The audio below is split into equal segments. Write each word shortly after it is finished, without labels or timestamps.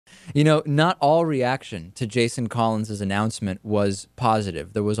You know, not all reaction to Jason Collins' announcement was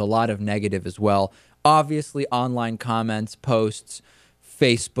positive. There was a lot of negative as well. Obviously, online comments, posts,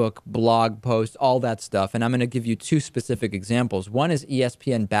 Facebook, blog posts, all that stuff. And I'm going to give you two specific examples. One is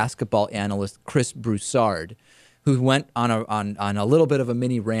ESPN basketball analyst Chris Broussard, who went on a little bit of a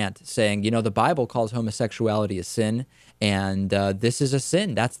mini rant saying, you know, the Bible calls homosexuality a sin, and this is a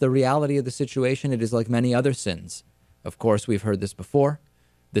sin. That's the reality of the situation. It is like many other sins. Of course, we've heard this before.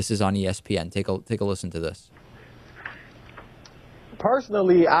 This is on ESPN. Take a listen to this.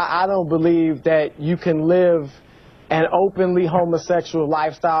 Personally, I don't believe that you can live an openly homosexual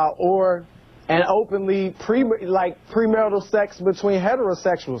lifestyle or an openly premarital sex between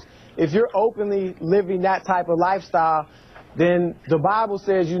heterosexuals. If you're openly living that type of lifestyle, then the Bible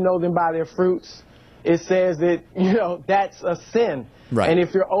says you know them by their fruits. It says that, you know, that's a sin. Right. And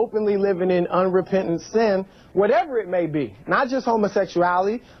if you're openly living in unrepentant sin, whatever it may be, not just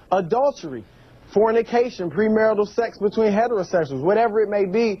homosexuality, adultery, fornication, premarital sex between heterosexuals, whatever it may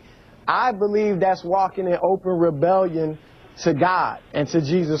be, I believe that's walking in open rebellion to God and to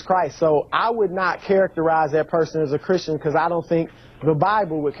Jesus Christ. So I would not characterize that person as a Christian because I don't think the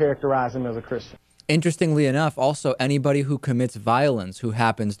Bible would characterize him as a Christian. Interestingly enough, also anybody who commits violence who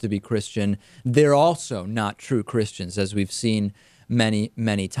happens to be Christian, they're also not true Christians, as we've seen many,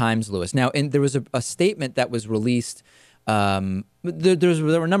 many times, Lewis. Now, there was a statement that was released. There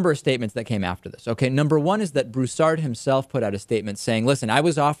were a number of statements that came after this. Okay, number one is that Broussard himself put out a statement saying, listen, I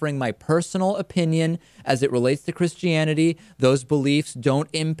was offering my personal opinion as it relates to Christianity. Those beliefs don't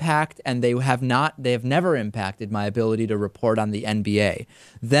impact, and they have never impacted my ability to report on the NBA.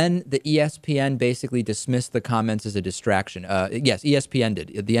 Then the ESPN basically dismissed the comments as a distraction. Yes, ESPN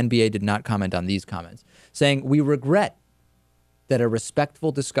did. The NBA did not comment on these comments, saying, we regret that a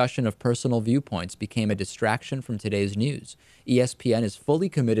respectful discussion of personal viewpoints became a distraction from today's news. ESPN is fully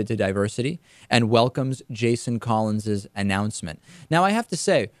committed to diversity and welcomes Jason Collins' announcement. Now, I have to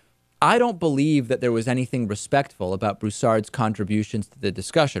say, I don't believe that there was anything respectful about Broussard's contributions to the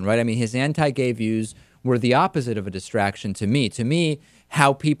discussion, right? I mean, his anti-gay views were the opposite of a distraction to me. To me,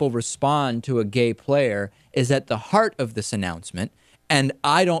 how people respond to a gay player is at the heart of this announcement. And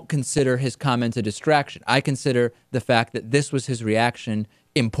I don't consider his comments a distraction. I consider the fact that this was his reaction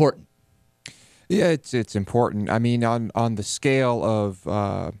important. Yeah, it's important. I mean, on the scale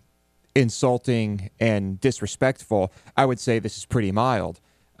of insulting and disrespectful, I would say this is pretty mild.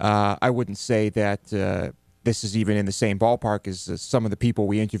 I wouldn't say that this is even in the same ballpark as some of the people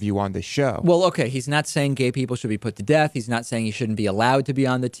we interview on this show. Well, okay, he's not saying gay people should be put to death. He's not saying he shouldn't be allowed to be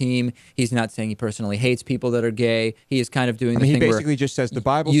on the team. He's not saying he personally hates people that are gay. He is kind of doing the thing where he basically just says the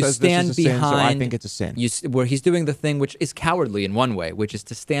Bible says this is a sin, so I think it's a sin. Where he's doing the thing which is cowardly in one way, which is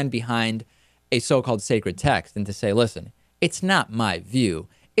to stand behind a so-called sacred text and to say, listen, it's not my view.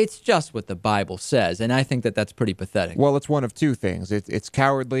 It's just what the Bible says, and I think that that's pretty pathetic. Well, it's one of two things. It's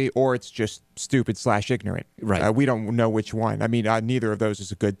cowardly or it's just stupid/ignorant. Right. We don't know which one. I mean, neither of those is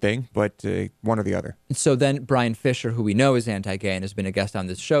a good thing, but one or the other. So then Bryan Fischer, who we know is anti-gay and has been a guest on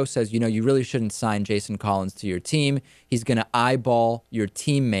this show, says, you know, you really shouldn't sign Jason Collins to your team. He's going to eyeball your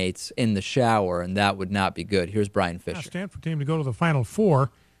teammates in the shower, and that would not be good. Here's Bryan Fischer. Stanford team to go to the Final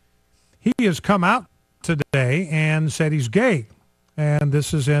Four. He has come out today and said he's gay. And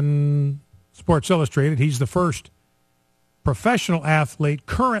this is in Sports Illustrated. He's the first professional athlete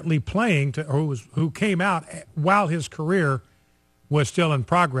currently playing who came out while his career was still in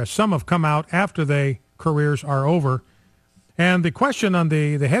progress. Some have come out after their careers are over. And the question on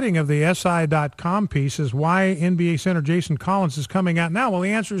the heading of the SI.com piece is why NBA center Jason Collins is coming out now. Well,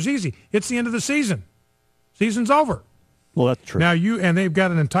 the answer is easy. It's the end of the season. Season's over. Well, that's true. Now they've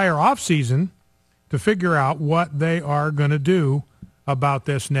got an entire offseason to figure out what they are going to do about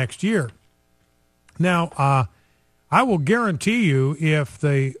this next year. Now, I will guarantee you if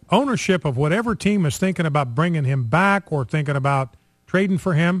the ownership of whatever team is thinking about bringing him back or thinking about trading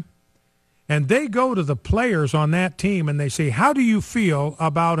for him, and they go to the players on that team and they say, how do you feel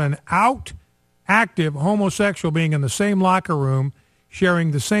about an active homosexual being in the same locker room, sharing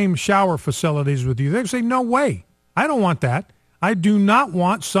the same shower facilities with you? They say, no way. I don't want that. I do not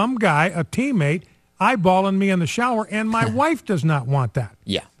want some guy, a teammate, eyeballing me in the shower, and my wife does not want that.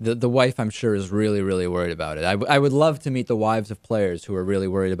 Yeah, the wife, I'm sure, is really, really worried about it. I would love to meet the wives of players who are really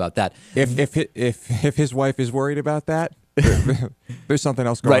worried about that. If his wife is worried about that, there's something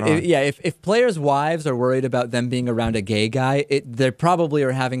else going on. If players' wives are worried about them being around a gay guy, they probably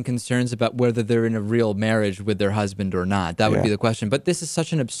are having concerns about whether they're in a real marriage with their husband or not. That would be the question. But this is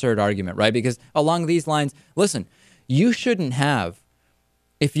such an absurd argument, right? Because along these lines, listen, you shouldn't have,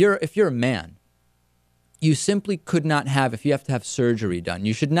 if you're a man, you simply could not have, if you have to have surgery done,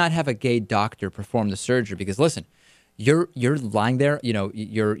 you should not have a gay doctor perform the surgery because, listen, you're lying there,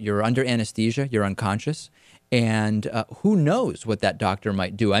 you're under anesthesia, you're unconscious, and who knows what that doctor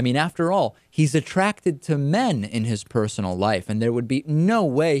might do. I mean, after all, he's attracted to men in his personal life, and there would be no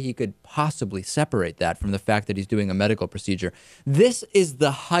way he could possibly separate that from the fact that he's doing a medical procedure. This is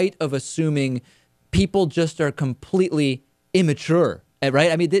the height of assuming people just are completely immature.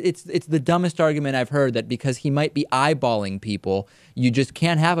 Right? I mean, it's the dumbest argument I've heard, that because he might be eyeballing people, you just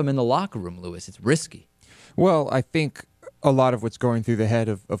can't have him in the locker room, Lewis. It's risky. Well, I think a lot of what's going through the head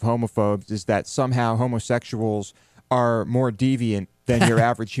of homophobes is that somehow homosexuals are more deviant than your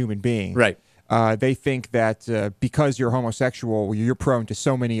average human being. Right. They think that because you're homosexual, you're prone to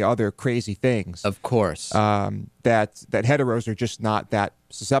so many other crazy things. Of course. That heteros are just not that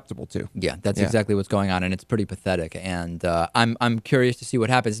susceptible to. Yeah, that's exactly what's going on, and it's pretty pathetic. And I'm curious to see what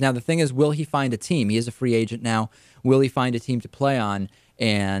happens. Now, the thing is, will he find a team? He is a free agent now. Will he find a team to play on?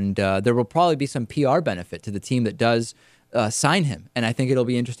 And there will probably be some PR benefit to the team that does sign him. And I think it'll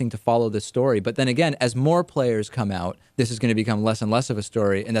be interesting to follow this story. But then again, as more players come out, this is going to become less and less of a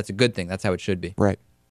story, and that's a good thing. That's how it should be. Right.